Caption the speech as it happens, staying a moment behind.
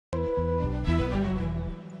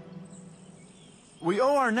We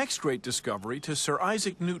owe our next great discovery to Sir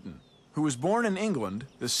Isaac Newton, who was born in England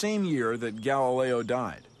the same year that Galileo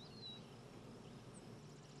died.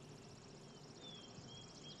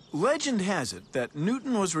 Legend has it that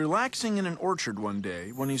Newton was relaxing in an orchard one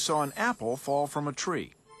day when he saw an apple fall from a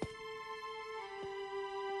tree.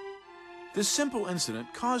 This simple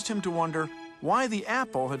incident caused him to wonder why the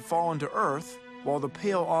apple had fallen to earth while the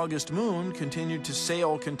pale August moon continued to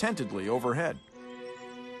sail contentedly overhead.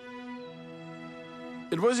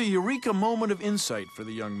 It was a eureka moment of insight for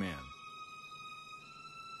the young man.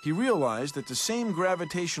 He realized that the same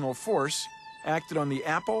gravitational force acted on the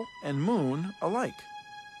apple and moon alike.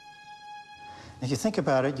 If you think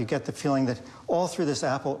about it, you get the feeling that all through this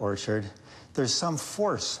apple orchard, there's some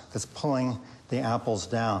force that's pulling the apples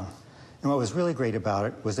down. And what was really great about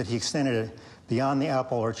it was that he extended it beyond the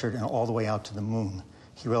apple orchard and all the way out to the moon.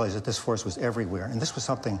 He realized that this force was everywhere, and this was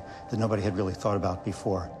something that nobody had really thought about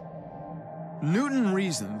before. Newton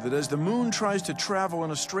reasoned that as the moon tries to travel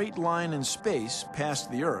in a straight line in space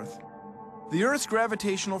past the Earth's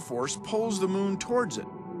gravitational force pulls the moon towards it.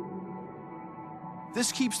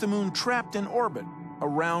 This keeps the moon trapped in orbit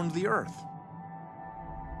around the Earth.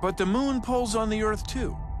 But the moon pulls on the Earth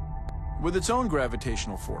too, with its own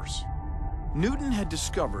gravitational force. Newton had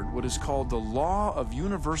discovered what is called the law of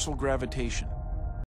universal gravitation.